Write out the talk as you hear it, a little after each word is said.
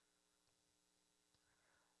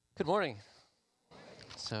Good morning.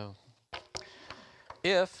 So,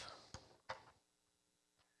 if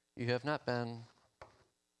you have not been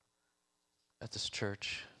at this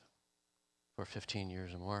church for 15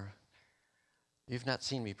 years or more, you've not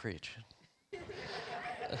seen me preach.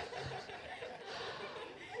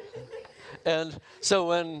 And so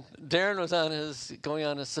when Darren was going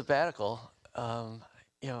on his sabbatical,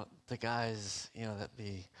 the guys, that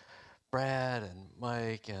be Brad and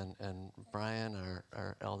Mike and Brian,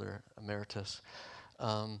 our elder emeritus,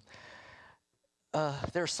 um,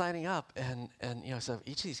 they're signing up, and so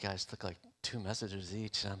each of these guys took like 2 messages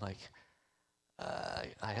each, and I'm like,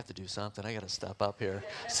 I have to do something. I got to step up here.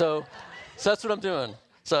 So that's what I'm doing.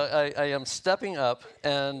 So I am stepping up,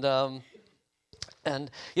 and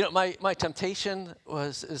my temptation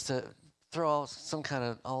is to throw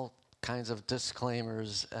out all kinds of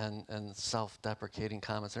disclaimers and self-deprecating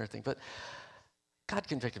comments and everything, but God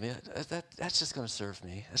convicted me. That's just going to serve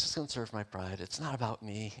me. It's just going to serve my pride. It's not about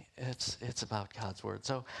me. It's about God's word.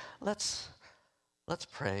 So let's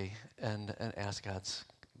pray and ask God's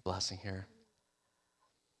blessing here.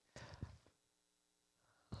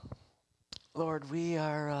 Lord, we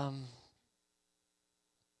are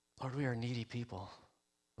needy people.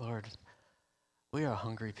 Lord, we are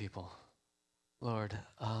hungry people. Lord,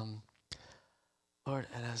 Lord,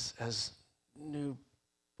 and as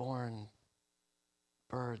newborn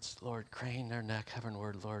birds, Lord, crane their neck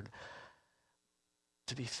heavenward, Lord,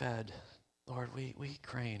 to be fed. Lord, we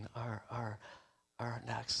crane our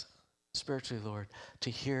necks spiritually, Lord,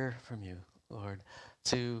 to hear from you, Lord,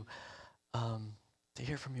 to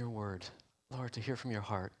hear from your word, Lord, to hear from your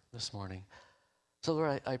heart this morning. So,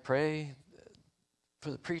 Lord, I pray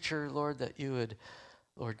for the preacher, Lord, that you would,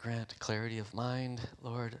 Lord, grant clarity of mind,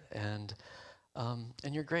 Lord, and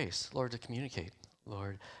your grace, Lord, to communicate,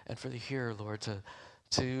 Lord, and for the hearer, Lord,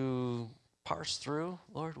 to parse through,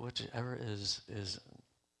 Lord, whichever is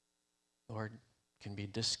Lord, can be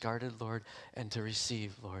discarded, Lord, and to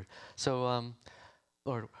receive, Lord. So,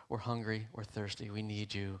 Lord, we're hungry, we're thirsty, we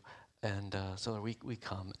need you. And so Lord, we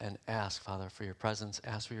come and ask, Father, for your presence,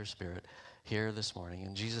 ask for your spirit here this morning.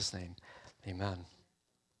 In Jesus' name, amen.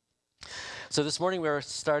 So this morning we are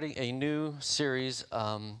starting a new series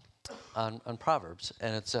on Proverbs,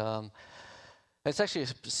 and it's actually a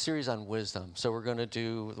series on wisdom. So we're going to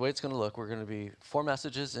do, the way it's going to look, we're going to be 4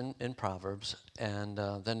 messages in Proverbs, and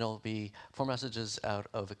then there'll be 4 messages out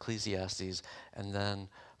of Ecclesiastes, and then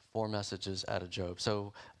 4 messages out of Job.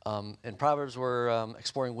 So in Proverbs, we're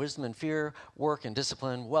exploring wisdom and fear, work and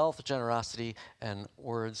discipline, wealth, generosity, and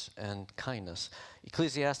words and kindness.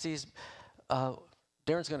 Ecclesiastes,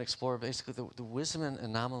 Darren's going to explore basically the wisdom and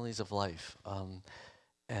anomalies of life,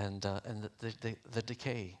 and the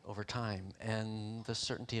decay over time, and the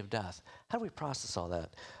certainty of death. How do we process all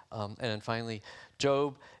that? And then finally,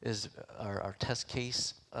 Job is our test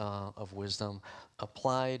case of wisdom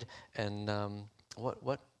applied, and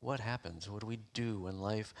what happens? What do we do when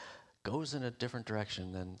life goes in a different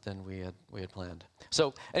direction than we had planned?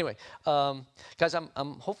 So anyway, guys,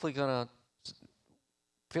 I'm hopefully gonna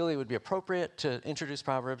feel it would be appropriate to introduce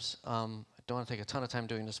Proverbs. I don't want to take a ton of time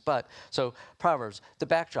doing this, but so Proverbs, the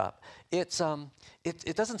backdrop. It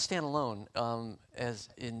doesn't stand alone as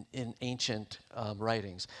in ancient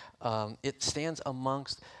writings. It stands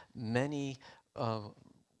amongst many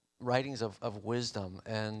writings of wisdom,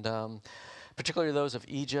 and particularly those of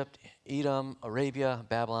Egypt, Edom, Arabia,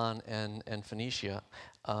 Babylon, and Phoenicia.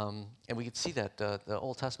 And we can see that the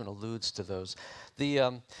Old Testament alludes to those.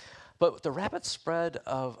 But the rapid spread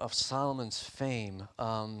of Solomon's fame,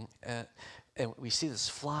 and we see this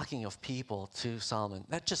flocking of people to Solomon,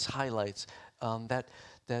 that just highlights that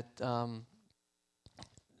the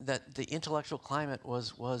intellectual climate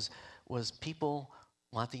was people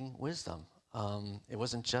wanting wisdom. It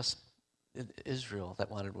wasn't just Israel that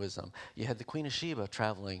wanted wisdom. You had the Queen of Sheba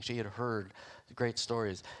traveling. She had heard the great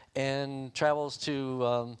stories and travels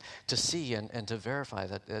to see and to verify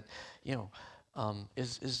that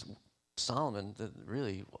is Solomon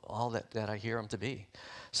really all that I hear him to be.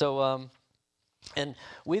 So and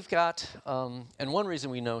we've got and one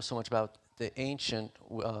reason we know so much about the ancient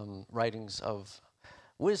writings of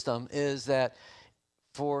wisdom is that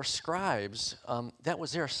for scribes, that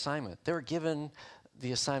was their assignment. They were given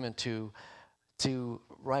the assignment to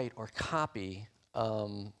write or copy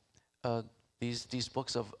these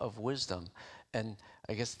books of wisdom, and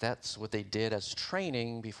I guess that's what they did as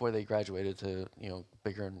training before they graduated to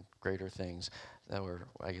bigger and greater things that were,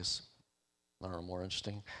 I guess, I don't know, more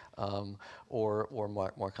interesting or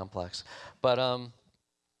more complex. But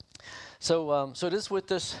so it is with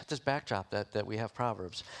this backdrop that we have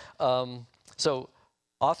Proverbs. So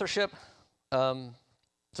authorship.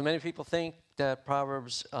 So many people think that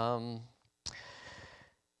Proverbs,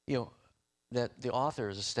 that the author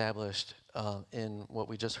is established in what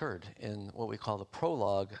we just heard, in what we call the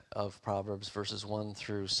prologue of Proverbs, verses 1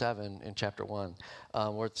 through 7 in chapter 1,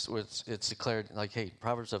 where it's declared like, hey,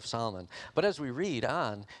 Proverbs of Solomon. But as we read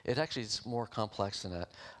on, it actually is more complex than that.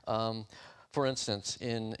 For instance,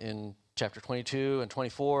 in chapter 22 and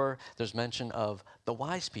 24, there's mention of the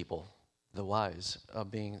wise people, the wise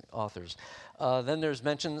being authors. Then there's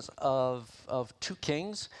mentions of two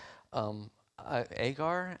kings,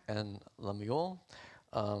 Agar and Lemuel,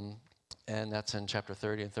 and that's in chapter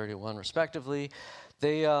 30 and 31 respectively.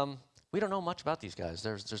 We don't know much about these guys.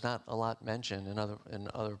 There's not a lot mentioned in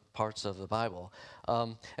other parts of the Bible.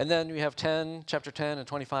 And then we have chapter 10 and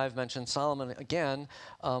 25 mention Solomon again,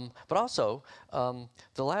 but also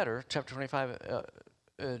the latter, chapter 25,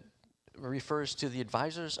 refers to the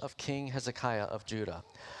advisors of King Hezekiah of Judah.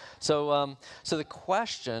 So the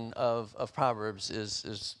question of Proverbs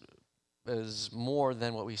is more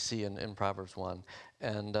than what we see in Proverbs 1.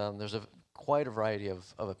 And there's quite a variety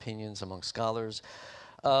of opinions among scholars.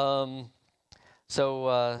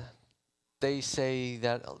 They say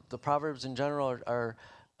that the Proverbs in general are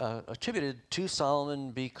attributed to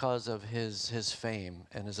Solomon because of his fame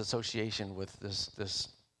and his association with this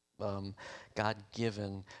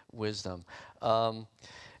God-given wisdom. But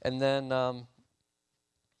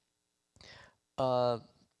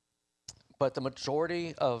the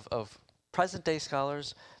majority of present-day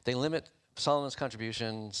scholars, they limit Solomon's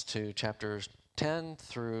contributions to chapters 10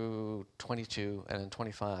 through 22 and then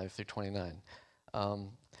 25 through 29.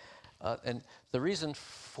 And the reason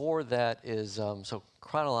for that is so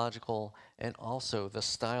chronological, and also the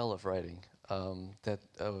style of writing that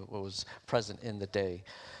was present in the day.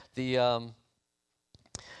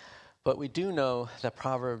 But we do know that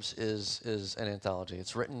Proverbs is an anthology.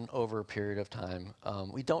 It's written over a period of time.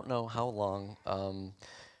 We don't know how long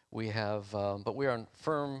we have, but we are on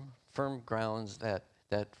firm grounds that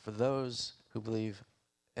for those who believe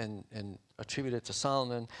and attribute it to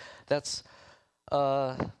Solomon, that's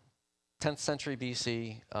 10th century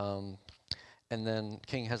BC, and then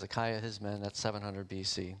King Hezekiah, his men, that's 700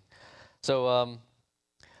 BC. So,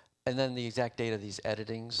 and then the exact date of these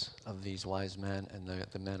editings of these wise men and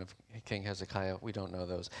the men of King Hezekiah, we don't know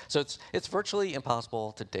those. So it's virtually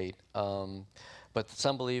impossible to date. But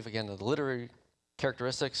some believe, again, that the literary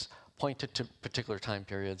characteristics pointed to particular time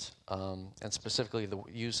periods, and specifically the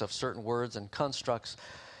use of certain words and constructs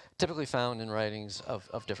typically found in writings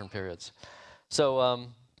of different periods. So,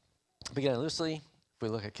 beginning loosely, if we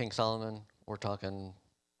look at King Solomon, we're talking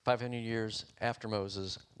 500 years after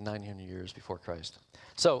Moses, 900 years before Christ.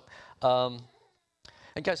 So, and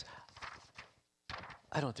guys,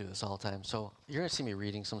 I don't do this all the time, so you're going to see me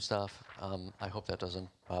reading some stuff. I hope that doesn't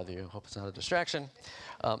bother you. I hope it's not a distraction.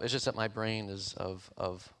 It's just that my brain is of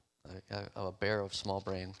a bear of small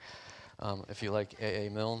brain, if you like A.A.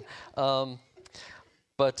 Milne.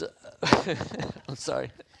 But I'm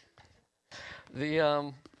sorry.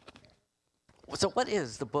 So what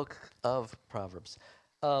is the book of Proverbs?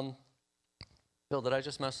 Bill, did I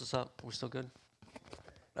just mess this up? We're still good?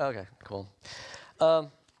 Okay, cool. What'd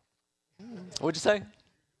you say?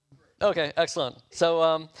 Okay, excellent.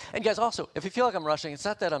 So, and guys, also, if you feel like I'm rushing, it's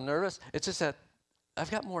not that I'm nervous. It's just that I've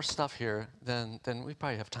got more stuff here than we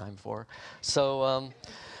probably have time for. So,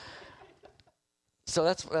 so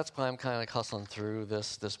that's why I'm kind of like hustling through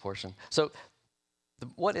this portion. So,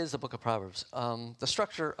 what is the book of Proverbs? The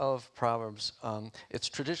structure of Proverbs, it's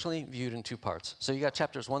traditionally viewed in two parts. So you got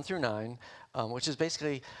chapters 1 through 9, which is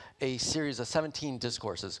basically a series of 17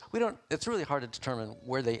 discourses. It's really hard to determine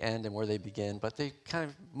where they end and where they begin, but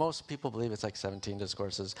most people believe it's like 17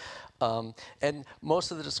 discourses. And most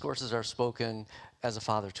of the discourses are spoken as a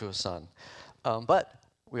father to a son. But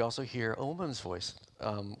we also hear a woman's voice.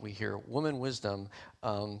 We hear woman wisdom,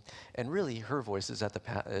 and really her voice is at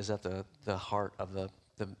the heart of the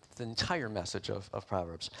entire message of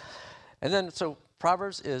Proverbs. And then, so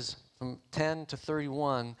Proverbs is from 10 to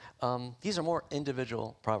 31. These are more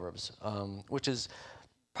individual Proverbs, which is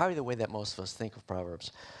probably the way that most of us think of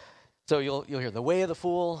Proverbs. So you'll hear, the way of the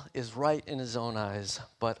fool is right in his own eyes,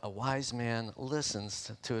 but a wise man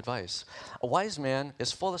listens to advice. A wise man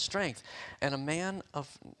is full of strength, and a man of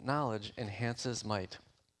knowledge enhances might.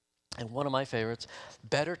 And one of my favorites,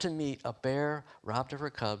 better to meet a bear robbed of her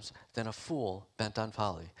cubs than a fool bent on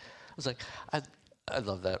folly. I was like, I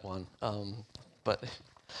love that one.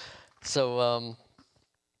 So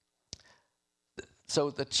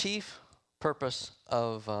the chief purpose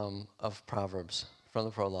of Proverbs from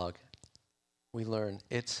the prologue, we learn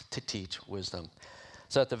it's to teach wisdom.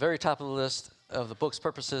 So at the very top of the list, of the book's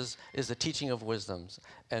purposes is the teaching of wisdoms.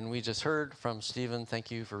 And we just heard from Stephen.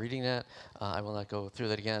 Thank you for reading that. I will not go through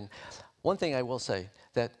that again. One thing I will say,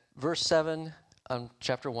 that verse 7 on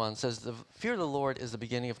chapter 1 says, the fear of the Lord is the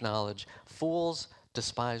beginning of knowledge. Fools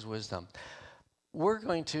despise wisdom. We're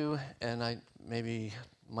going to, and maybe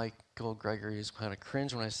Michael Gregory is kind of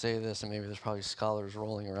cringe when I say this, and maybe there's probably scholars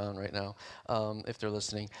rolling around right now if they're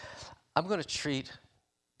listening. I'm going to treat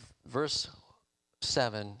verse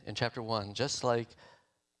 7 in chapter 1 just like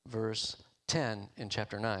verse 10 in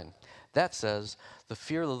chapter 9. That says, the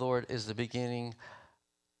fear of the Lord is the beginning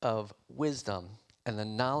of wisdom, and the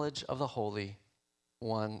knowledge of the Holy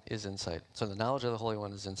One is insight. So the knowledge of the Holy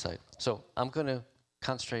One is insight. So I'm going to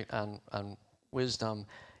concentrate on wisdom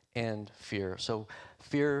and fear. So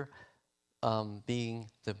fear being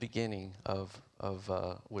the beginning of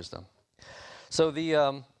wisdom. So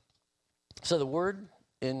the word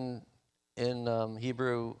in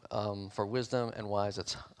Hebrew for wisdom and wise,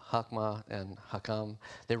 it's hakmah and hakam.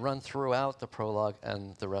 They run throughout the prologue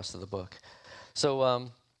and the rest of the book. So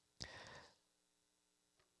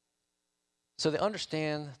to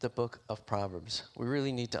understand the book of Proverbs, we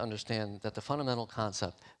really need to understand that the fundamental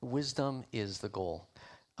concept, wisdom is the goal.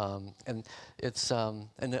 And it's and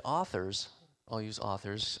the authors, I'll use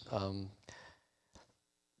authors,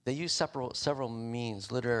 they use several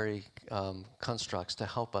means, literary constructs to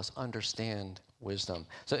help us understand wisdom.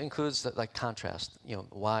 So it includes like contrast,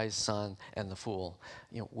 wise son and the fool,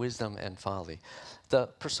 wisdom and folly. The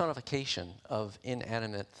personification of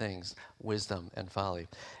inanimate things, wisdom and folly.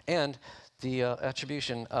 And the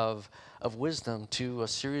attribution of wisdom to a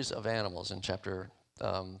series of animals in chapter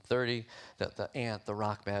 30, the ant, the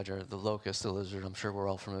rock badger, the locust, the lizard. I'm sure we're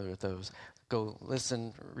all familiar with those. Go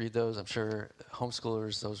listen, read those. I'm sure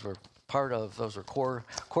homeschoolers, those were core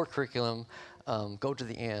curriculum. Go to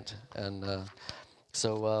the ant. And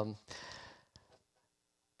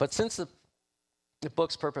but since the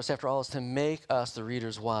book's purpose, after all, is to make us, the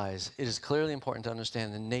readers, wise, it is clearly important to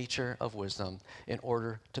understand the nature of wisdom in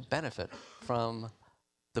order to benefit from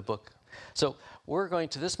the book. So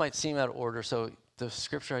this might seem out of order. So the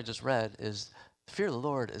scripture I just read is, the fear of the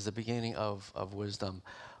Lord is the beginning of wisdom.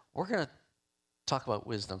 We're going to talk about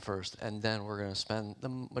wisdom first, and then we're going to spend the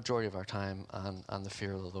majority of our time on the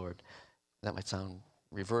fear of the Lord. That might sound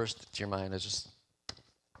reversed to your mind,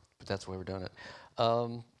 but that's the way we're doing it.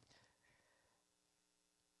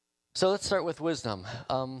 So let's start with wisdom.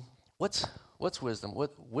 What's wisdom?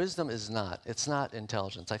 What wisdom is not. It's not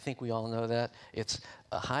intelligence. I think we all know that. It's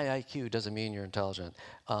a high IQ doesn't mean you're intelligent.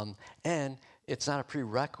 And it's not a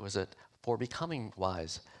prerequisite for becoming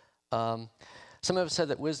wise. Some have said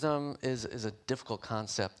that wisdom is a difficult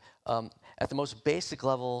concept. At the most basic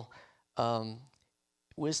level,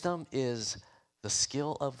 wisdom is the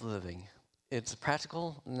skill of living. It's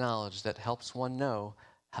practical knowledge that helps one know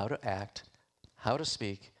how to act, how to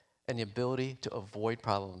speak, and the ability to avoid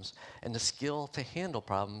problems, and the skill to handle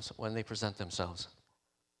problems when they present themselves.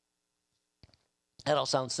 That all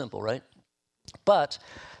sounds simple, right? But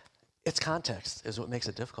its context is what makes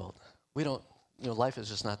it difficult. We don't, life is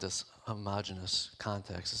just not this homogeneous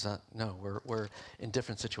context. It's not, no, we're in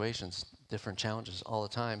different situations, different challenges all the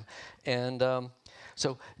time. And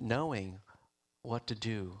so knowing what to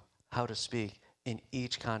do, how to speak in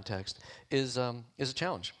each context is a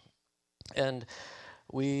challenge. And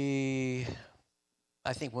I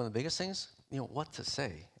think one of the biggest things, what to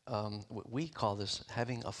say. We call this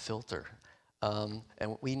having a filter. And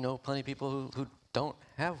we know plenty of people who don't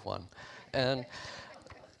have one.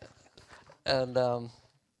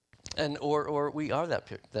 Or we are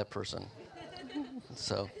that person.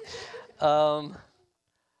 So, all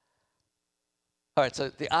right, so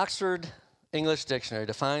the Oxford English Dictionary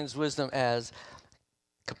defines wisdom as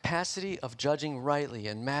capacity of judging rightly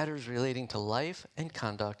in matters relating to life and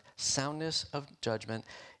conduct, soundness of judgment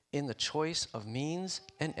in the choice of means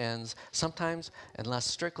and ends, sometimes and less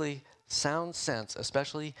strictly sound sense,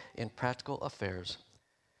 especially in practical affairs.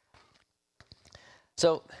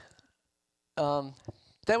 So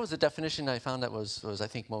that was the definition I found that was I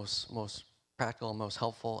think most practical and most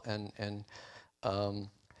helpful.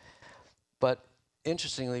 But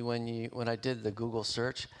interestingly, when I did the Google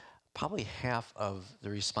search, probably half of the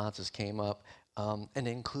responses came up and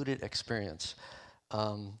included experience.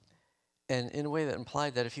 And in a way that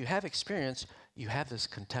implied that if you have experience, you have this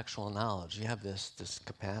contextual knowledge, you have this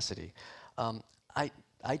capacity.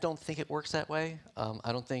 I don't think it works that way.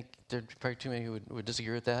 I don't think there'd be probably too many who would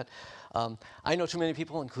disagree with that. I know too many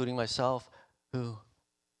people, including myself, who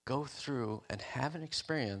go through and have an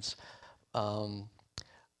experience,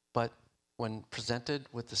 but when presented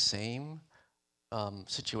with the same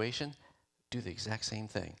situation, do the exact same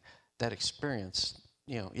thing. that experience,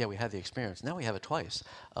 we had the experience. Now we have it twice,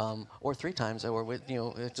 or 3 times, or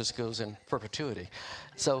it just goes in perpetuity.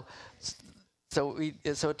 So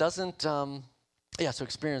it doesn't. So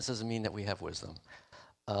experience doesn't mean that we have wisdom.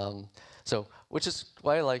 Which is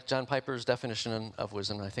why I like John Piper's definition of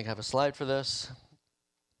wisdom. I think I have a slide for this.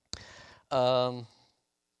 So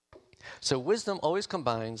wisdom always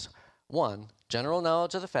combines, 1, general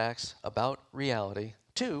knowledge of the facts about reality,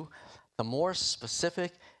 2, the more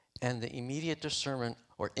specific and the immediate discernment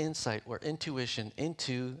or insight or intuition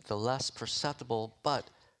into the less perceptible but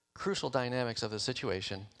crucial dynamics of the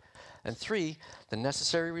situation, and 3, the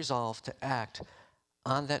necessary resolve to act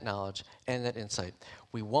on that knowledge and that insight.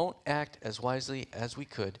 We won't act as wisely as we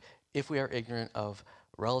could if we are ignorant of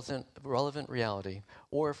relevant reality,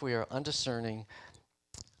 or if we are undiscerning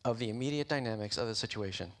of the immediate dynamics of the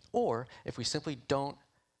situation, or if we simply don't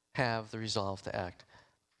have the resolve to act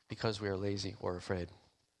because we are lazy or afraid.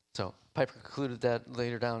 So Piper concluded that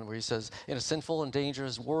later down where he says, in a sinful and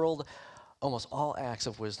dangerous world, almost all acts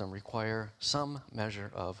of wisdom require some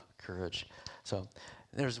measure of courage. So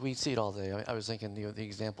we see it all day. I was thinking, the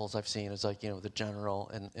examples I've seen is like, the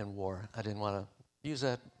general in war. I didn't want to use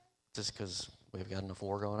that just because we've got enough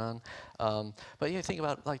war going on. But think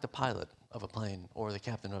about like the pilot of a plane or the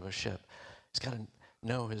captain of a ship. He's got to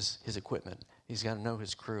know his equipment. He's got to know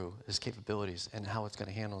his crew, his capabilities, and how it's going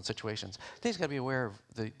to handle in situations. Then he's got to be aware of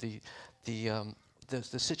the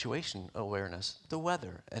situation awareness, the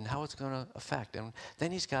weather, and how it's going to affect. And then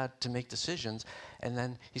he's got to make decisions, and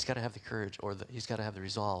then he's got to have the courage he's got to have the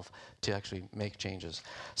resolve to actually make changes.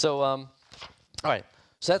 So, all right,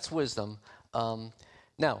 so that's wisdom.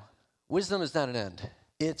 Now, wisdom is not an end.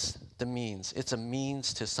 It's the means. It's a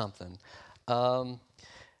means to something.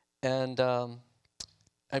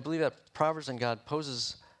 I believe that Proverbs and God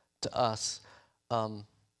poses to us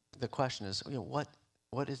the question is,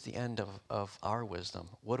 what is the end of our wisdom?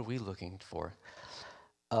 What are we looking for?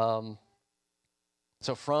 So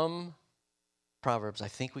from Proverbs, I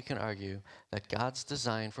think we can argue that God's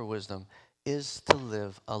design for wisdom is to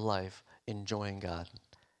live a life enjoying God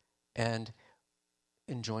and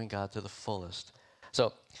enjoying God to the fullest.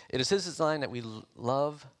 So it is his design that we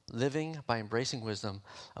love living by embracing wisdom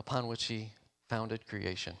upon which he founded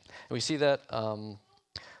creation. And we see that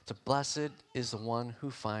so blessed is the one who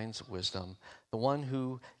finds wisdom, the one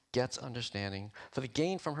who gets understanding. For the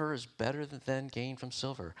gain from her is better than gain from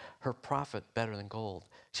silver, her profit better than gold.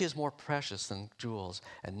 She is more precious than jewels,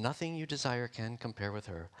 and nothing you desire can compare with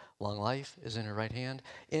her. Long life is in her right hand.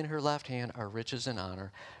 In her left hand are riches and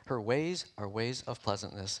honor. Her ways are ways of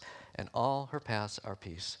pleasantness, and all her paths are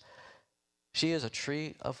peace. She is a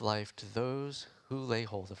tree of life to those who lay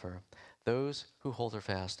hold of her. Those who hold her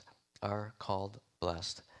fast are called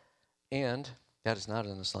blessed. And that is not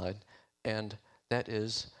in the slide, and that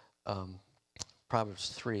is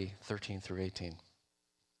Proverbs 3:13 through 18.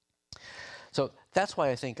 So that's why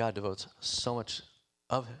I think God devotes so much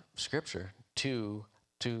of Scripture to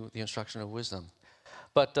the instruction of wisdom.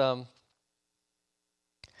 But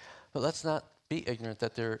let's not be ignorant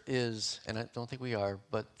that there is, and I don't think we are,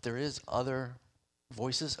 but there is other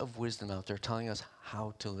voices of wisdom out there telling us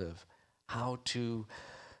how to live, how to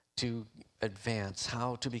advance,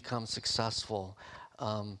 how to become successful,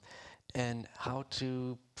 and how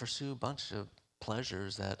to pursue a bunch of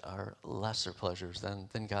pleasures that are lesser pleasures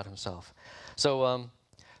than God himself. So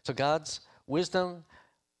God's wisdom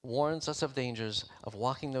warns us of dangers of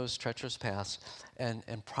walking those treacherous paths,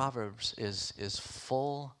 and Proverbs is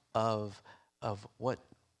full of what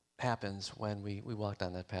happens when we walk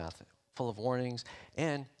down that path, full of warnings,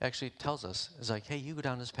 and actually tells us, is like, hey, you go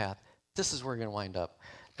down this path, this is where you're going to wind up.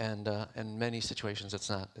 And in many situations, it's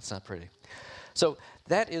not pretty. So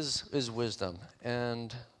that is wisdom.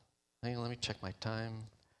 And let me check my time.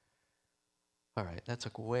 All right, that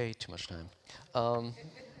took way too much time.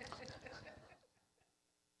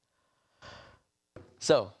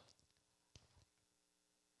 So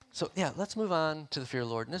yeah, let's move on to the fear of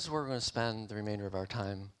the Lord. And this is where we're going to spend the remainder of our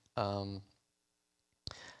time.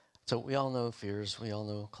 So we all know fears. We all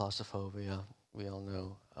know claustrophobia. We all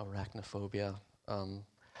know arachnophobia.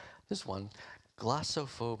 This one,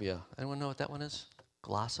 glossophobia. Anyone know what that one is?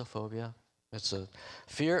 Glossophobia. It's a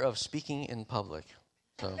fear of speaking in public.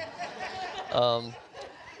 So,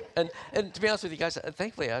 and to be honest with you guys,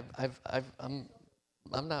 thankfully I'm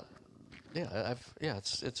not. Yeah,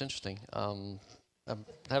 it's interesting. I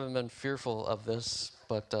haven't been fearful of this,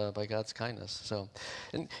 but by God's kindness. So,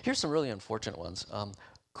 and here's some really unfortunate ones.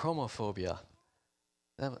 Chromophobia,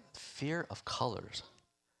 fear of colors.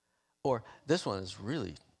 Or this one is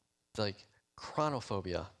really like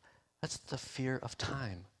chronophobia. That's the fear of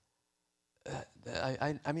time.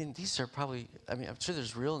 I mean, these are probably. I mean, I'm sure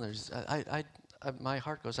there's real, and there's. My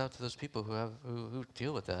heart goes out to those people who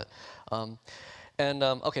deal with that.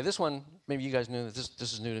 Okay, this one maybe you guys knew that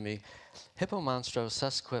this is new to me.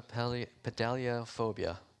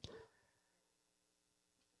 Hippomonstrosesquipedaliophobia.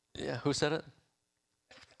 Yeah, who said it?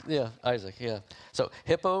 Yeah, Isaac. Yeah. So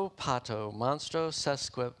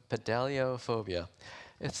hippopatomonstrosequipedaliophobia.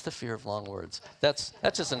 It's the fear of long words. That's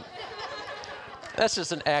just an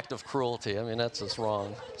act of cruelty. I mean, that's just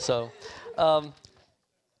wrong. Um,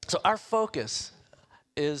 so our focus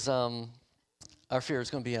is our fear is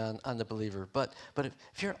going to be on the believer. But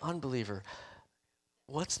if you're an unbeliever,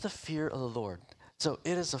 what's the fear of the Lord? So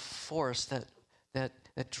it is a force that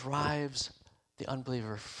drives the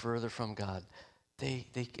unbeliever further from God. They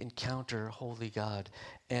encounter holy God,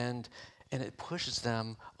 and it pushes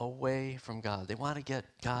them away from God. They want to get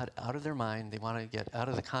God out of their mind. They want to get out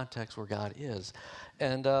of the context where God is,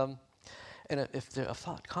 and if a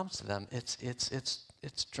thought comes to them, it's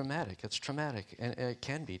dramatic. It's traumatic, and it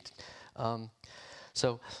can be.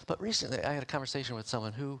 But recently I had a conversation with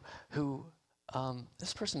someone who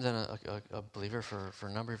this person's been a believer for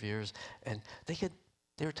a number of years, and they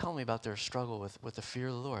were telling me about their struggle with the fear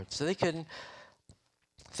of the Lord. So they couldn't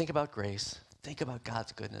think about grace, think about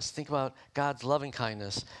God's goodness, think about God's loving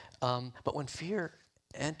kindness. But when fear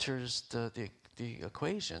enters the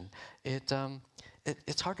equation, it's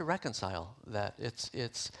hard to reconcile that.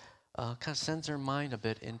 It's kind of sends their mind a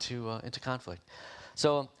bit into conflict.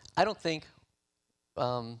 So I don't think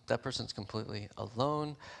that person's completely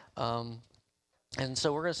alone. And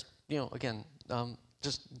so we're going to, again,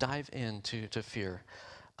 just dive into fear.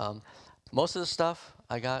 Most of the stuff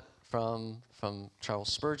I got from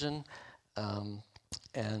Charles Spurgeon and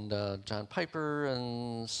John Piper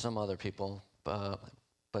and some other people. But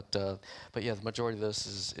yeah, the majority of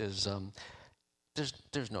this is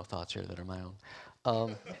there's no thoughts here that are my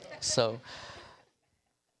own.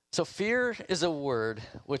 So fear is a word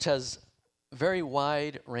which has very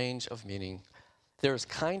wide range of meaning. There's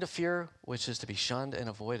kind of fear which is to be shunned and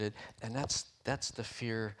avoided, and that's the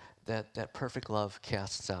fear that perfect love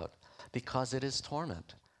casts out, because it is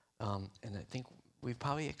torment. And I think we've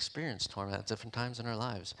probably experienced torment at different times in our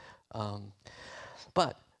lives.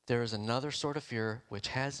 But there is another sort of fear which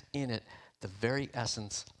has in it the very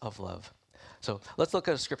essence of love. So let's look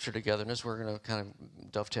at a scripture together, and this we're going to kind of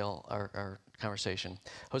dovetail our conversation.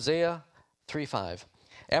 Hosea 3:5.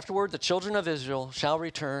 Afterward, the children of Israel shall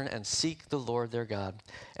return and seek the Lord their God,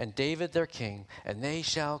 and David their king, and they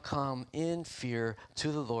shall come in fear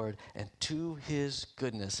to the Lord and to his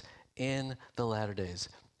goodness in the latter days.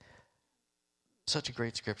 Such a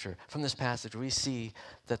great scripture. From this passage, we see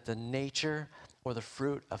that the nature or the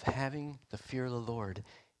fruit of having the fear of the Lord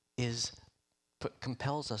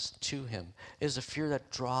compels us to him, is a fear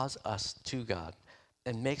that draws us to God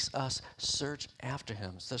and makes us search after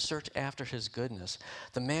him, to search after his goodness.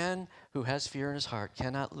 The man who has fear in his heart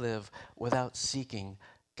cannot live without seeking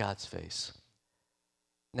God's face.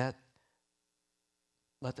 Let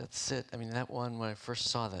that sit. I mean, that one, when I first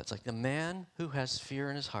saw that, it's like the man who has fear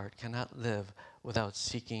in his heart cannot live without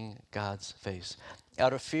seeking God's face.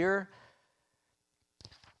 Out of fear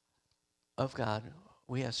of God,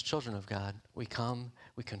 we as children of God, we come,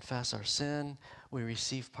 we confess our sin, we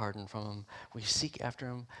receive pardon from him, we seek after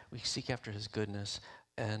him, we seek after his goodness,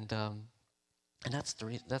 and that's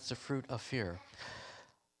the fruit of fear.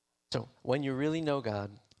 So when you really know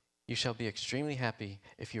God, you shall be extremely happy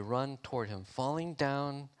if you run toward him, falling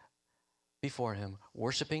down before him,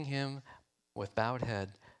 worshiping him with bowed head,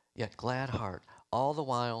 yet glad heart, all the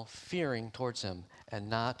while fearing towards him and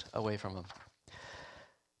not away from him.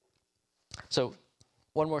 So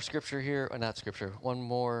one more scripture here, or not scripture, one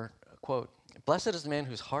more quote. Blessed is the man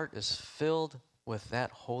whose heart is filled with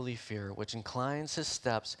that holy fear, which inclines his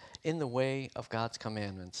steps in the way of God's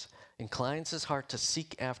commandments, inclines his heart to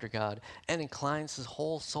seek after God, and inclines his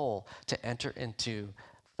whole soul to enter into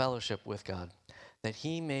fellowship with God, that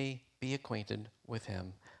he may be acquainted with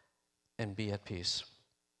him and be at peace.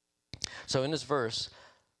 So in this verse,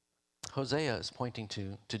 Hosea is pointing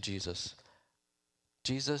to Jesus.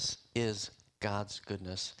 Jesus is God's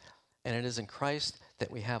goodness, and it is in Christ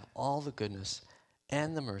that we have all the goodness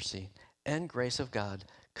and the mercy and grace of God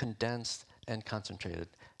condensed and concentrated.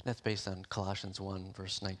 And that's based on Colossians 1,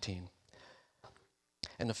 verse 19.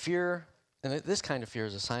 And this kind of fear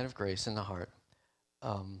is a sign of grace in the heart.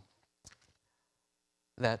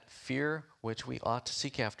 That fear which we ought to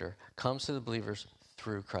seek after comes to the believers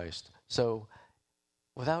through Christ. So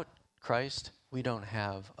without Christ, we don't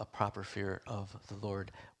have a proper fear of the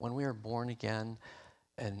Lord. When we are born again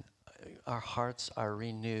and our hearts are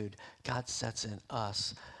renewed, God sets in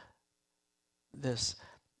us this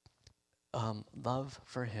love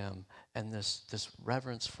for him and this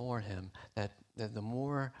reverence for him, that the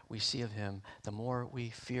more we see of him, the more we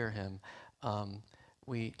fear him,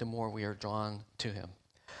 the more we are drawn to him.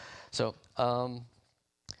 So,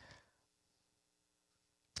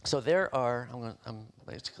 there are. I'm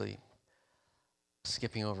basically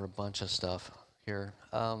skipping over a bunch of stuff here.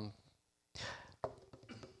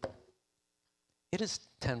 It is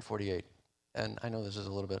 10:48, and I know this is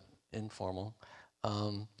a little bit informal.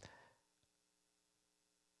 I'm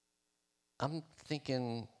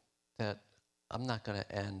thinking that I'm not going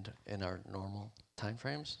to end in our normal time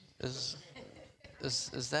frames. Is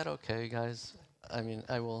that okay, guys? I mean,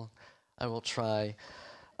 I will try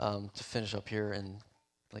to finish up here in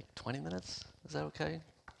like 20 minutes. Is that okay?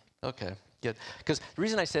 Okay, good. Because the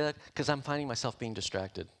reason I say that, because I'm finding myself being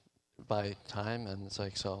distracted by time, and it's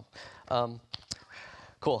like, so,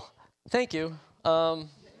 cool. Thank you.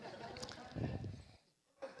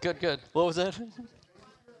 Good. What was that?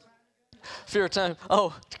 Fear of time.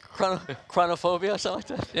 Oh, chronophobia,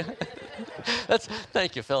 something like that. Yeah.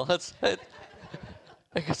 Thank you, Phil.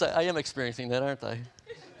 I guess I am experiencing that, aren't I?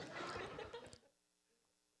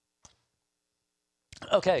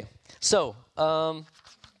 Okay, so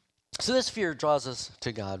this fear draws us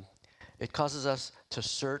to God. It causes us to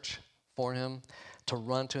search for him, to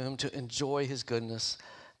run to him, to enjoy his goodness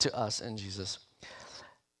to us in Jesus.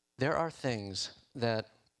 There are things that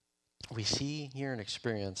we see, hear, and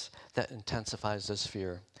experience that intensifies this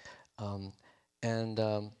fear. And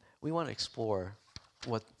we want to explore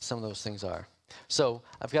what some of those things are. So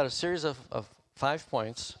I've got a series of 5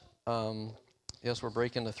 points. Yes, we're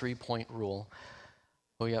breaking the 3-point rule.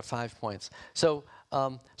 But we got 5 points. So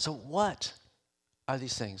what are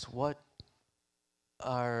these things? What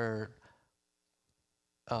are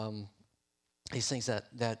these things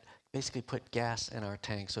that basically put gas in our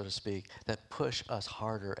tank, so to speak, that push us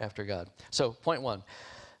harder after God? So point 1,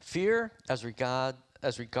 fear as regard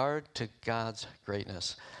to God's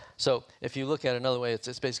greatness. So if you look at it another way,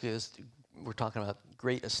 it's basically this, we're talking about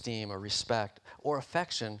great esteem or respect or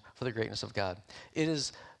affection for the greatness of God. It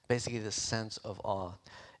is basically this sense of awe.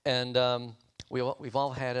 And we've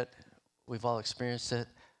all had it. We've all experienced it,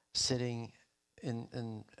 sitting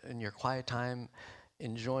in your quiet time,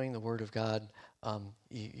 enjoying the Word of God.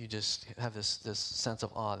 You just have this sense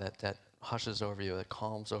of awe that hushes over you, that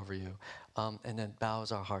calms over you, and then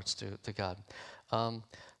bows our hearts to God. So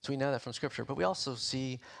we know that from Scripture, but we also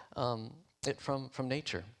see it from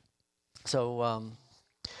nature. So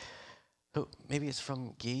maybe it's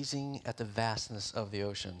from gazing at the vastness of the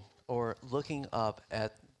ocean, or looking up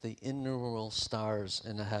at the innumerable stars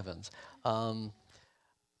in the heavens.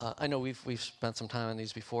 I know we've spent some time on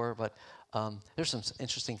these before, but there's some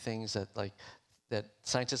interesting things that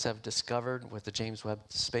scientists have discovered with the James Webb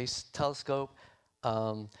Space Telescope.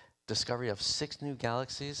 Discovery of 6 new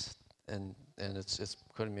galaxies, and it's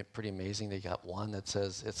going to be pretty amazing. They got one that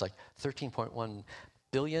says it's like 13.1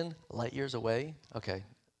 billion light years away. Okay,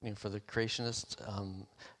 for the creationists,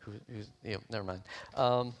 never mind.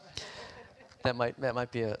 That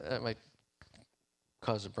might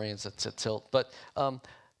cause the brains to tilt. But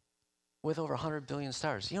with over 100 billion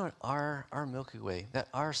stars, our Milky Way, that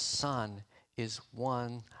our sun is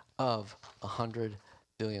one of 100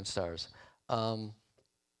 billion stars.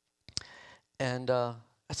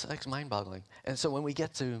 That's mind-boggling. And so when we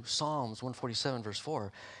get to Psalms 147, verse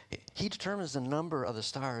 4, he determines the number of the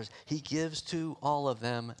stars. He gives to all of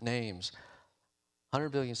them names. 100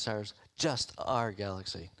 billion stars, just our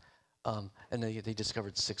galaxy. And they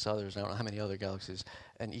discovered 6 others. I don't know how many other galaxies,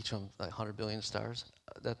 and each of them 100 billion stars.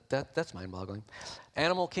 That's mind-boggling.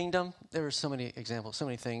 Animal kingdom. There are so many examples, so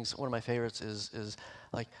many things. One of my favorites is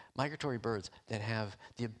like migratory birds that have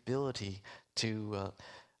the ability to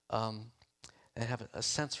and have a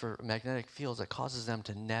sense for magnetic fields that causes them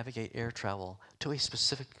to navigate air travel to a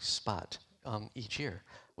specific spot each year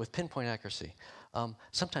with pinpoint accuracy.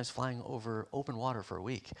 Sometimes flying over open water for a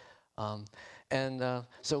week.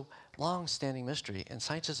 So long-standing mystery, and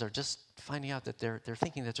scientists are just finding out that they're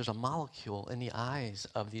thinking that there's a molecule in the eyes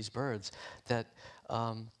of these birds that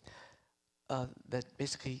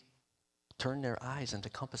basically turn their eyes into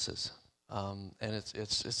compasses, and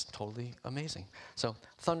it's totally amazing. So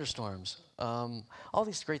thunderstorms, all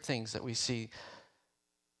these great things that we see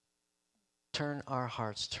turn our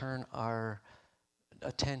hearts, turn our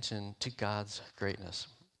attention to God's greatness.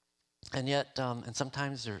 And yet, and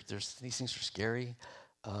sometimes there's these things are scary,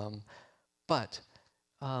 but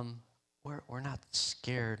we're not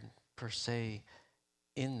scared per se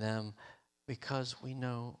in them, because we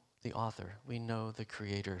know the author. We know the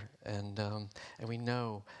creator. And we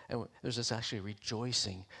know, and there's this actually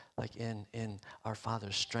rejoicing like in our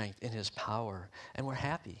Father's strength, in his power. And we're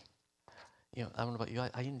happy. You know, I don't know about you,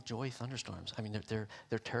 I enjoy thunderstorms. I mean,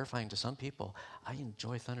 they're terrifying to some people. I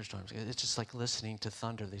enjoy thunderstorms. It's just like listening to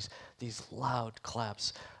thunder, these loud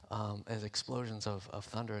claps as explosions of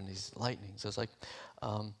thunder and these lightnings. It's like,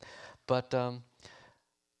 but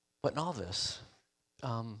in all this,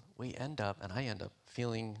 we end up, and I end up,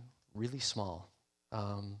 feeling really small.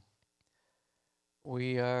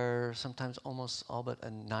 We are sometimes almost all but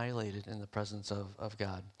annihilated in the presence of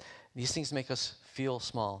God. These things make us feel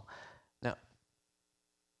small. Now,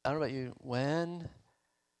 I don't know about you, when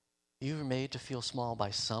you're made to feel small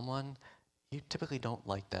by someone, you typically don't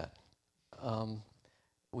like that.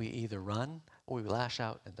 We either run or we lash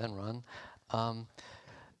out and then run.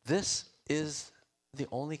 This is the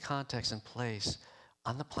only context and place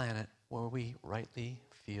on the planet where we rightly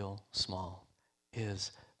feel small,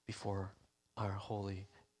 is before our holy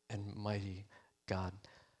and mighty God.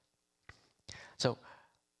 So,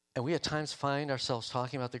 and we at times find ourselves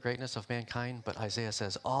talking about the greatness of mankind, but Isaiah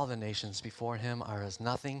says, all the nations before him are as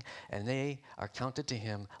nothing, and they are counted to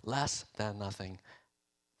him less than nothing.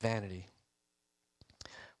 Vanity.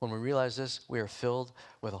 When we realize this, we are filled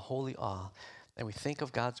with a holy awe, and we think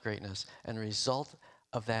of God's greatness, and the result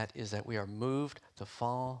of that is that we are moved to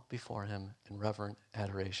fall before him in reverent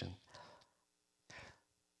adoration.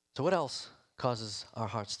 So what else causes our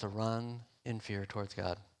hearts to run in fear towards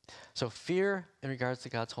God? So fear in regards to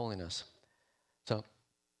God's holiness. So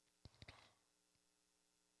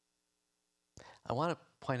I want to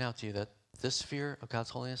point out to you that this fear of God's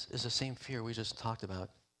holiness is the same fear we just talked about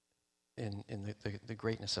in the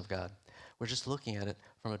greatness of God. We're just looking at it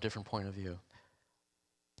from a different point of view.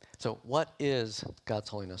 So what is God's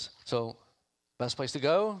holiness? So best place to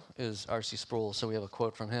go is R.C. Sproul. So we have a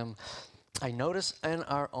quote from him. I notice in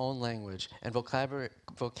our own language and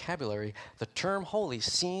vocabulary, the term holy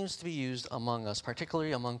seems to be used among us,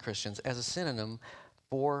 particularly among Christians, as a synonym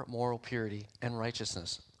for moral purity and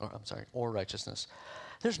righteousness, or righteousness.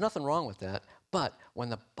 There's nothing wrong with that, but when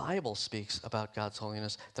the Bible speaks about God's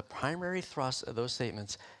holiness, the primary thrust of those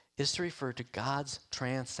statements is to refer to God's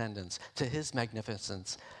transcendence, to his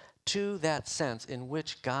magnificence, to that sense in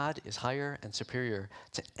which God is higher and superior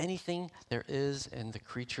to anything there is in the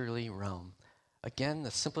creaturely realm. Again,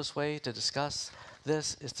 the simplest way to discuss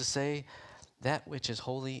this is to say that which is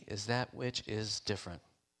holy is that which is different.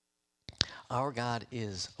 Our God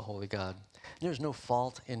is a holy God. There's no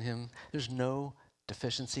fault in him. There's no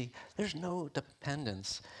deficiency. There's no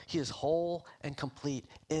dependence. He is whole and complete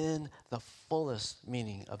in the fullest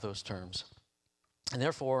meaning of those terms. And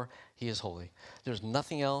therefore, he is holy. There's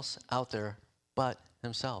nothing else out there but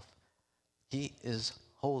himself. He is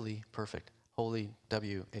wholly perfect. Holy,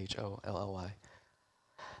 W-H-O-L-L-Y.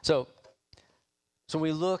 So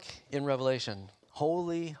we look in Revelation,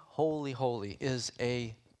 holy, holy, holy is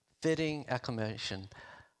a fitting acclamation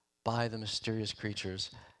by the mysterious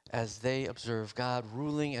creatures as they observe God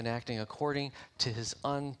ruling and acting according to his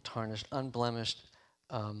untarnished, unblemished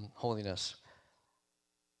holiness.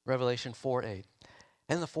 Revelation 4:8.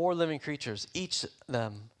 And the four living creatures, each of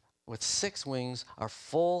them with 6 wings, are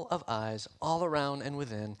full of eyes all around and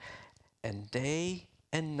within, and day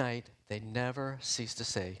and night they never cease to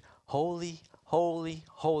say, holy, holy,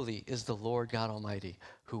 holy is the Lord God Almighty,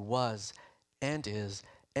 who was and is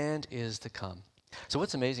to come. So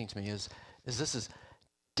what's amazing to me is this is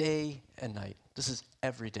day and night. This is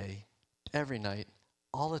every day, every night,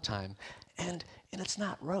 all the time. And it's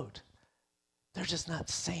not rote. They're just not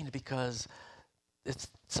saying it because it's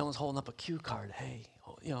someone's holding up a cue card. Hey,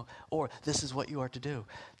 or this is what you are to do.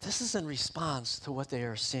 This is in response to what they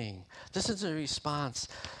are seeing. This is in response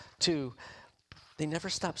to, they never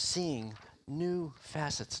stop seeing new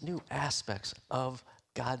facets, new aspects of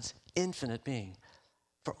God's infinite being.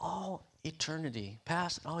 For all eternity,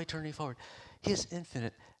 past and all eternity forward, he is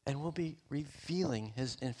infinite and will be revealing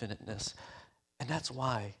his infiniteness. And that's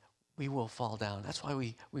why we will fall down. That's why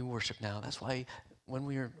we worship now. That's why when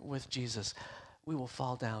we are with Jesus, we will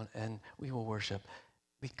fall down and we will worship,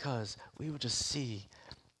 because we will just see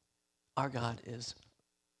our God is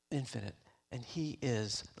infinite and he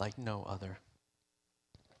is like no other.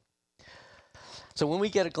 So when we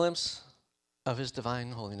get a glimpse of his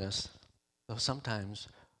divine holiness, though sometimes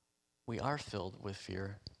we are filled with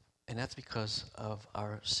fear, and that's because of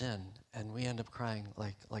our sin, and we end up crying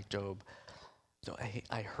like Job. So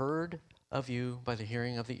I heard of you by the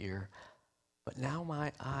hearing of the ear, but now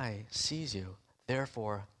my eye sees you.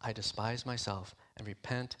 Therefore, I despise myself and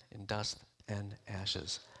repent in dust and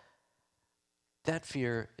ashes. That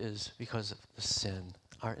fear is because of the sin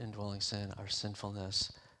our indwelling sin, our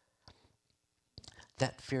sinfulness.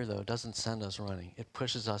 That fear, though, doesn't send us running. It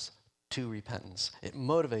pushes us to repentance. It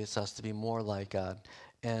motivates us to be more like God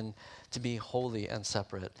and to be holy and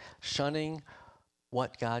separate, shunning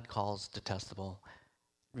what God calls detestable,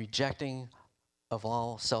 rejecting of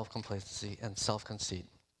all self-complacency and self-conceit.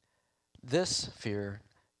 This fear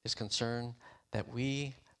is concern that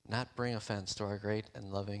we not bring offense to our great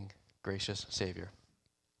and loving, gracious Savior.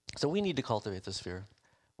 So we need to cultivate this fear.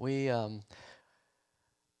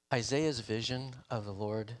 Isaiah's vision of the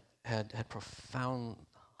Lord had profound,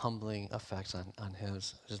 humbling effects on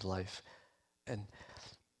his life. And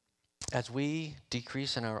as we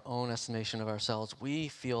decrease in our own estimation of ourselves, we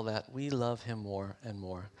feel that we love him more and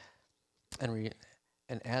more. And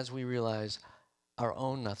as we realize our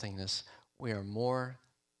own nothingness, we are more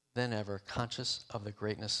than ever conscious of the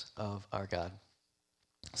greatness of our God.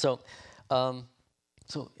 So,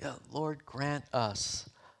 Lord, grant us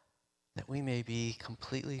that we may be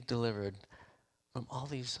completely delivered from all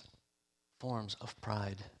these forms of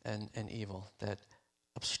pride and evil that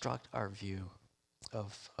obstruct our view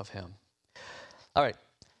of him. All right,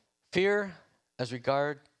 fear as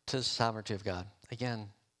regard to the sovereignty of God. Again,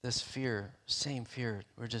 this fear, same fear,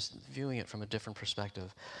 we're just viewing it from a different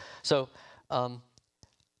perspective. So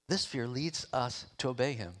this fear leads us to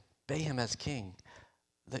obey him as king.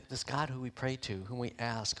 This God who we pray to, whom we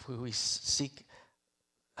ask, who we seek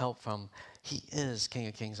help from, he is King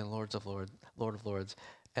of Kings and Lord of Lords,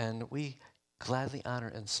 and we gladly honor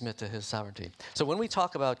and submit to his sovereignty. So when we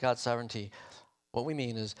talk about God's sovereignty, what we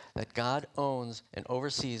mean is that God owns and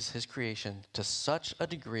oversees his creation to such a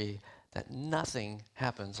degree that nothing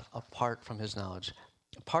happens apart from his knowledge,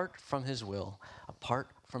 apart from his will, apart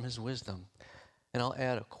from his wisdom. And I'll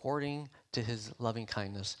add, according to his loving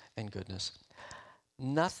kindness and goodness.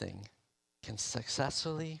 Nothing can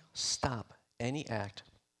successfully stop any act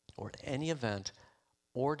or any event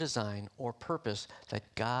or design or purpose that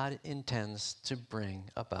God intends to bring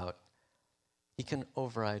about. He can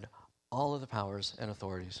override all of the powers and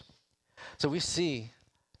authorities. So we see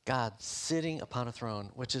God sitting upon a throne,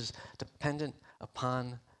 which is dependent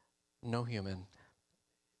upon no human,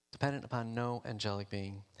 dependent upon no angelic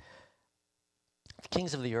being. The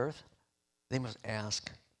kings of the earth, they must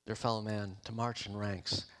ask their fellow man to march in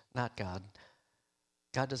ranks, not God.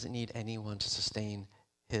 God doesn't need anyone to sustain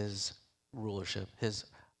his rulership, his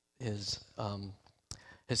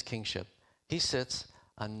kingship. He sits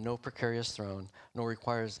on no precarious throne, nor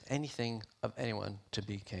requires anything of anyone to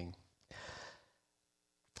be king.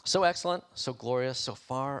 So excellent, so glorious, so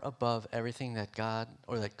far above everything that God,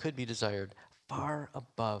 or that could be desired, far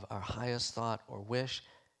above our highest thought or wish,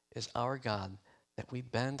 is our God, that we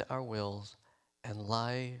bend our wills and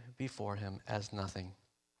lie before him as nothing.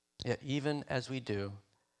 Yet even as we do,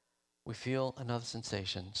 we feel another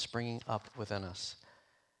sensation springing up within us.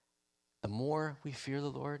 The more we fear the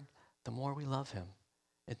Lord, the more we love him.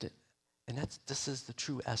 And this is the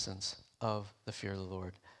true essence of the fear of the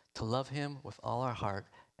Lord, to love him with all our heart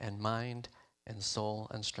and mind and soul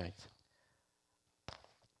and strength.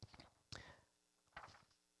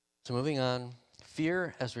 So moving on,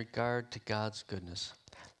 fear as regard to God's goodness.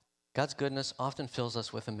 God's goodness often fills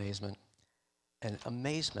us with amazement, and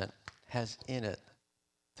amazement has in it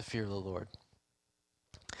the fear of the Lord.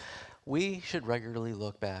 We should regularly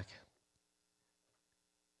look back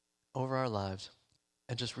over our lives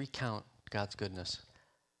and just recount God's goodness.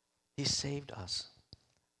 He saved us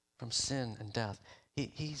from sin and death.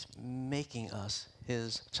 He's making us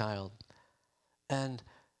his child. And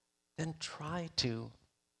then try to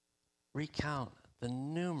recount the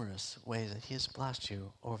numerous ways that he has blessed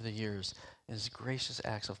you over the years in his gracious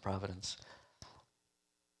acts of providence.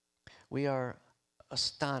 We are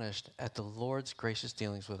astonished at the Lord's gracious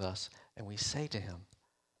dealings with us, and we say to him,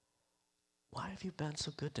 why have you been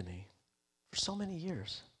so good to me for so many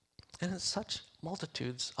years and in such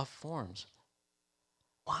multitudes of forms?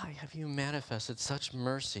 Why have you manifested such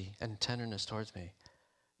mercy and tenderness towards me?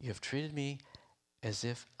 You have treated me as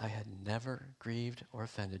if I had never grieved or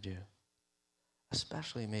offended you.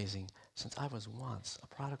 Especially amazing, since I was once a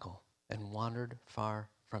prodigal and wandered far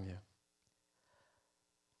from you.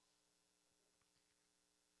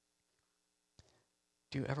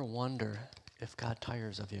 Do you ever wonder if God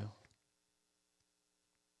tires of you?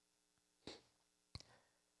 I'm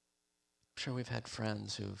sure we've had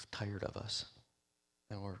friends who've tired of us,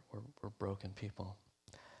 and we're broken people.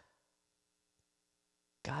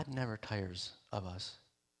 God never tires of us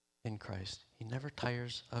in Christ. He never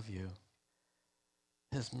tires of you.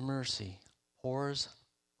 His mercy pours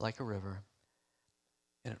like a river,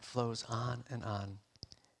 and it flows on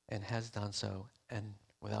and has done so, and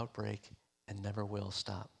without break and never will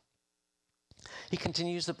stop. He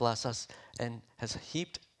continues to bless us and has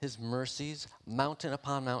heaped his mercies mountain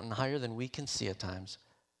upon mountain higher than we can see at times.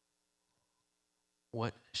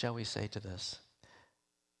 What shall we say to this?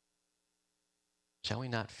 Shall we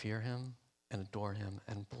not fear him and adore him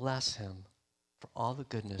and bless him for all the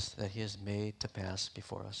goodness that he has made to pass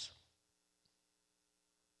before us?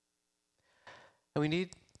 And we need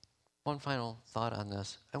one final thought on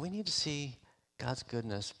this. And we need to see God's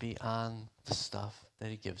goodness beyond the stuff that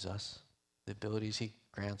he gives us, the abilities he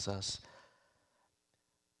grants us.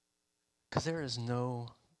 Because there is no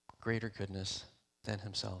greater goodness than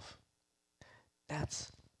himself.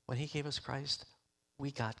 That's when he gave us Christ,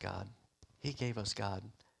 we got God. He gave us God.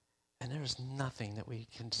 And there is nothing that we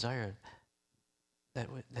can desire that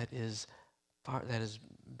is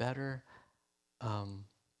better or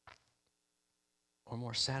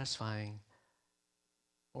more satisfying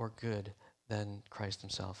or good than Christ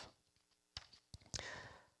himself.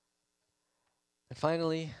 And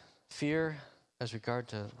finally, fear as regard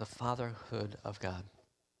to the fatherhood of God.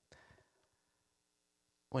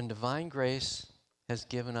 When divine grace has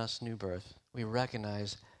given us new birth, we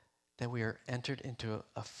recognize that we are entered into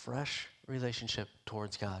a fresh relationship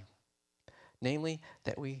towards God. Namely,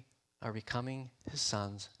 that we are becoming his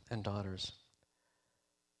sons and daughters.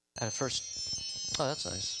 At first, oh, that's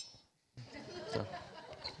nice.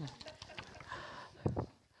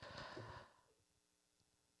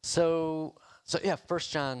 So 1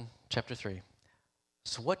 John chapter 3.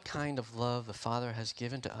 So what kind of love the Father has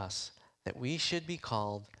given to us that we should be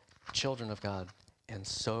called children of God, and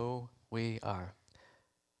so we are.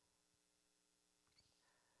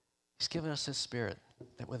 He's given us his Spirit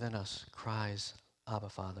that within us cries, Abba,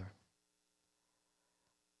 Father.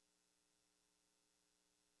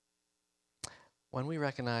 When we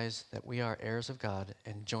recognize that we are heirs of God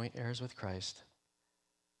and joint heirs with Christ,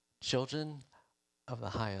 children of the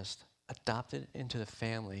highest, adopted into the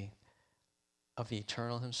family of the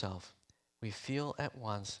eternal himself, we feel at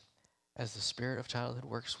once, as the spirit of childhood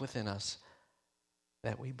works within us,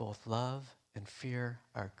 that we both love and fear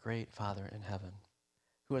our great Father in heaven,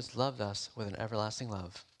 who has loved us with an everlasting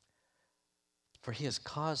love. For he has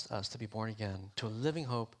caused us to be born again to a living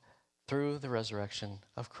hope through the resurrection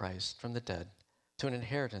of Christ from the dead, to an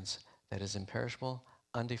inheritance that is imperishable,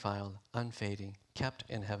 undefiled, unfading, kept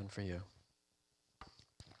in heaven for you.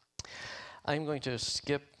 I'm going to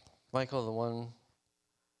skip, Michael, the one,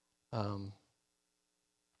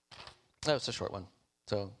 that was a short one.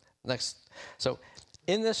 So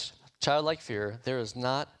in this childlike fear, there is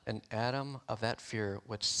not an atom of that fear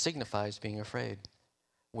which signifies being afraid.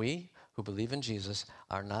 We, who believe in Jesus,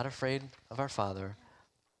 are not afraid of our Father.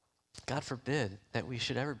 God forbid that we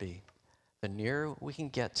should ever be. The nearer we can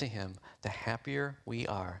get to him, the happier we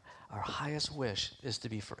are. Our highest wish is to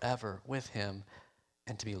be forever with him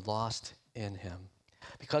and to be lost in him.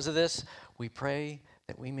 Because of this, we pray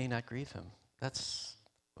that we may not grieve him.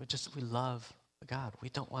 We love God. We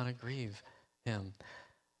don't want to grieve him.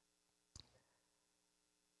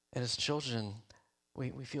 And as children, we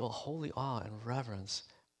feel holy awe and reverence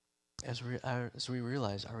as we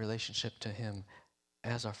realize our relationship to him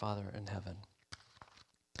as our Father in heaven.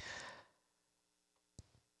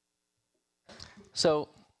 So,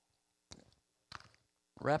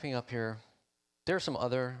 wrapping up here, there are some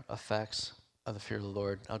other effects of the fear of the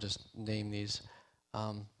Lord. I'll just name these.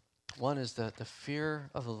 One is that the fear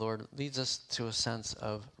of the Lord leads us to a sense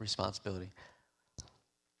of responsibility.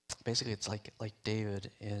 Basically, it's like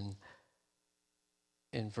David in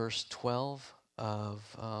verse 12 of,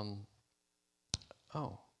 I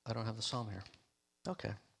don't have the psalm here.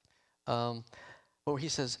 Okay. Where he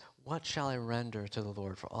says, what shall I render to the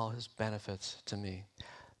Lord for all his benefits to me?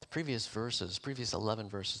 The previous 11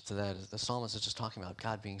 verses to that, the psalmist is just talking about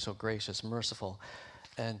God being so gracious, merciful,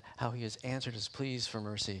 and how he has answered his pleas for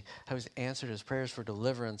mercy, how he's answered his prayers for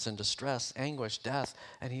deliverance and distress, anguish, death,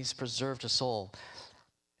 and he's preserved his soul.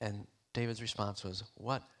 And David's response was,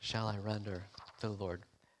 what shall I render to the Lord?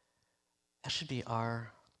 That should be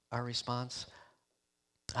our response.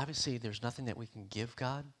 Obviously, there's nothing that we can give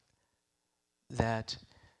God that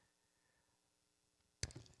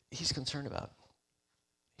he's concerned about.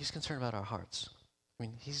 He's concerned about our hearts. I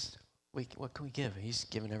mean, what can we give? He's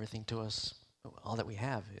given everything to us. All that we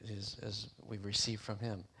have is as we've received from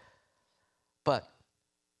him. But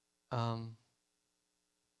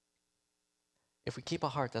if we keep a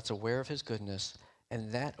heart that's aware of his goodness,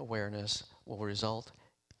 and that awareness will result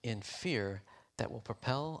in fear that will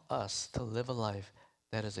propel us to live a life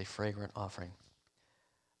that is a fragrant offering.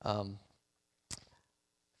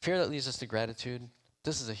 Fear that leads us to gratitude.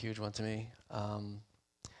 This is a huge one to me.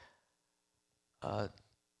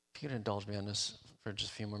 if you could indulge me on this for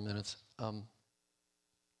just a few more minutes. I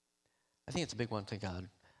think it's a big one to God.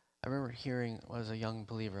 I remember hearing, as a young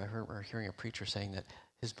believer, I remember hearing a preacher saying that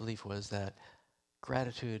his belief was that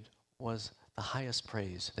gratitude was the highest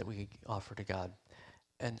praise that we could offer to God.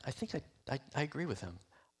 And I think I agree with him.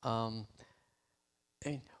 I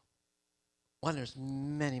mean, one, there's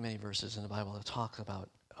many, many verses in the Bible that talk about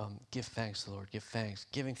give thanks to the Lord, give thanks,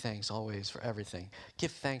 giving thanks always for everything,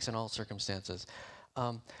 give thanks in all circumstances.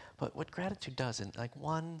 But what gratitude does, in like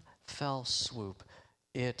one fell swoop,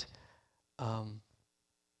 it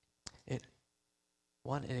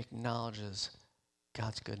acknowledges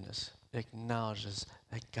God's goodness. It acknowledges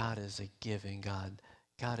that God is a giving God.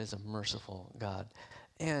 God is a merciful God.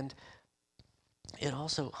 And it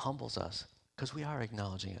also humbles us because we are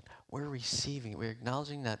acknowledging it. We're receiving it. We're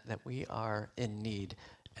acknowledging that we are in need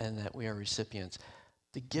and that we are recipients.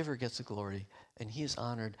 The giver gets the glory, and he is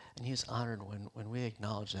honored, and he is honored when we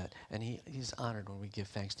acknowledge that, and he's honored when we give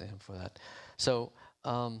thanks to him for that. So,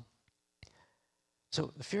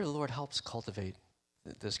 so the fear of the Lord helps cultivate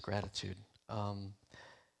this gratitude. And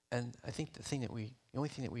I think the only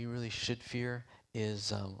thing that we really should fear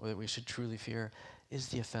is, or that we should truly fear, is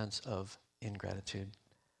the offense of ingratitude.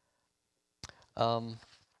 And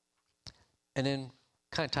then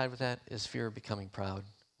kind of tied with that is fear of becoming proud.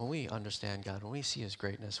 When we understand God, when we see his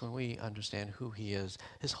greatness, when we understand who he is,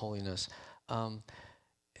 his holiness,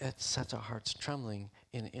 it sets our hearts trembling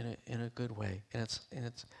in a good way, and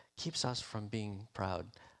it keeps us from being proud.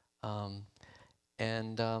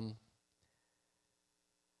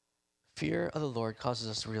 Fear of the Lord causes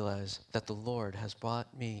us to realize that the Lord has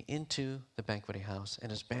brought me into the banqueting house, and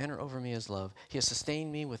his banner over me is love. He has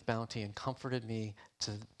sustained me with bounty and comforted me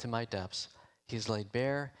to my depths. He has laid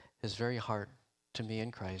bare his very heart to me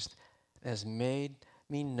in Christ, and has made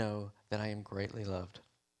me know that I am greatly loved.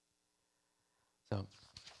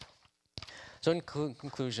 So in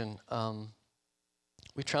conclusion,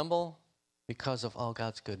 we tremble because of all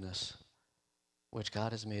God's goodness, which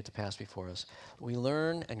God has made to pass before us. We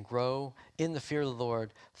learn and grow in the fear of the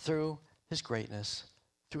Lord through his greatness,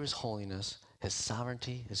 through his holiness, his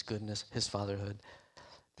sovereignty, his goodness, his fatherhood.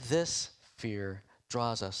 This fear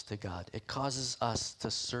draws us to God. It causes us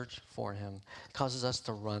to search for him. It causes us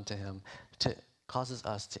to run to him. Causes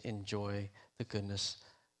us to enjoy the goodness,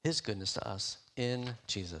 his goodness to us in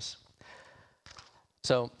Jesus.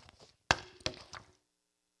 So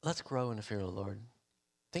let's grow in the fear of the Lord.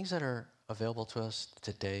 Things that are available to us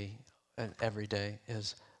today and every day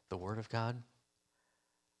is the Word of God.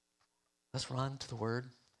 Let's run to the Word.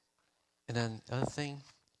 And then the other thing,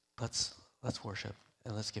 let's worship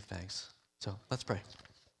and let's give thanks. So let's pray.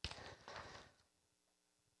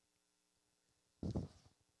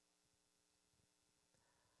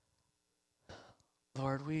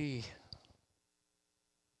 Lord, we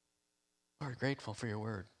are grateful for your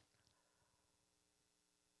Word.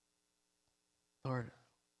 Lord,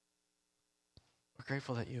 we're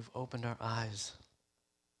grateful that you've opened our eyes,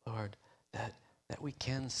 Lord, that we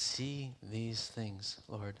can see these things,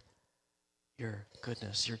 Lord. Your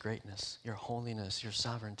goodness, your greatness, your holiness, your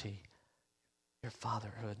sovereignty, your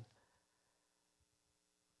fatherhood.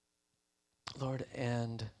 Lord,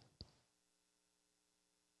 and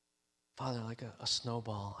Father, like a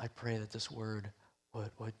snowball, I pray that this word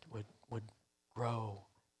would grow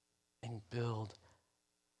and build.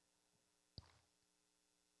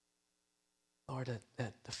 Lord,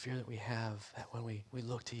 that the fear that we have, that when we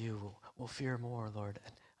look to you, we'll fear more, Lord,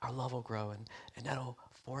 and our love will grow, and that'll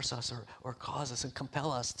force us or cause us and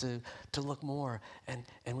compel us to look more, and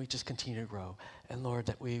we just continue to grow. And Lord,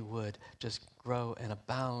 that we would just grow and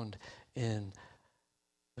abound in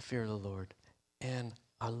the fear of the Lord and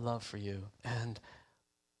our love for you. And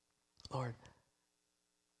Lord,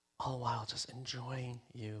 all the while just enjoying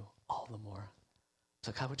you all the more.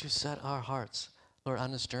 So God, would you set our hearts, Lord,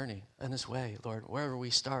 on this journey, on this way, Lord, wherever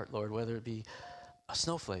we start, Lord, whether it be a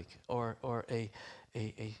snowflake or a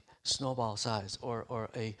snowball size or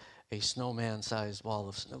a snowman sized ball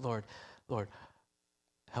of snow. Lord,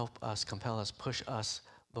 help us, compel us, push us,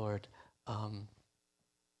 Lord,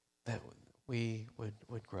 that we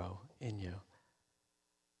would grow in you.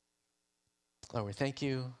 Lord, we thank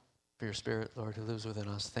you for your Spirit, Lord, who lives within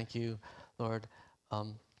us. Thank you, Lord.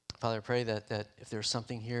 Father, I pray that if there's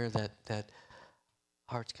something here that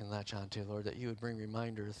hearts can latch onto, Lord, that you would bring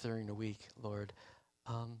reminders during the week, Lord,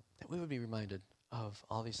 that we would be reminded of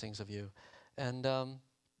all these things of you. And,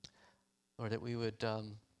 Lord, that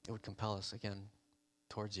it would compel us again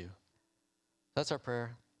towards you. That's our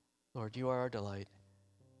prayer. Lord, you are our delight.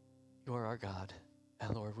 You are our God.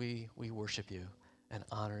 And, Lord, we worship you and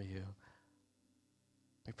honor you.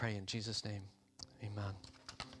 We pray in Jesus' name. Amen.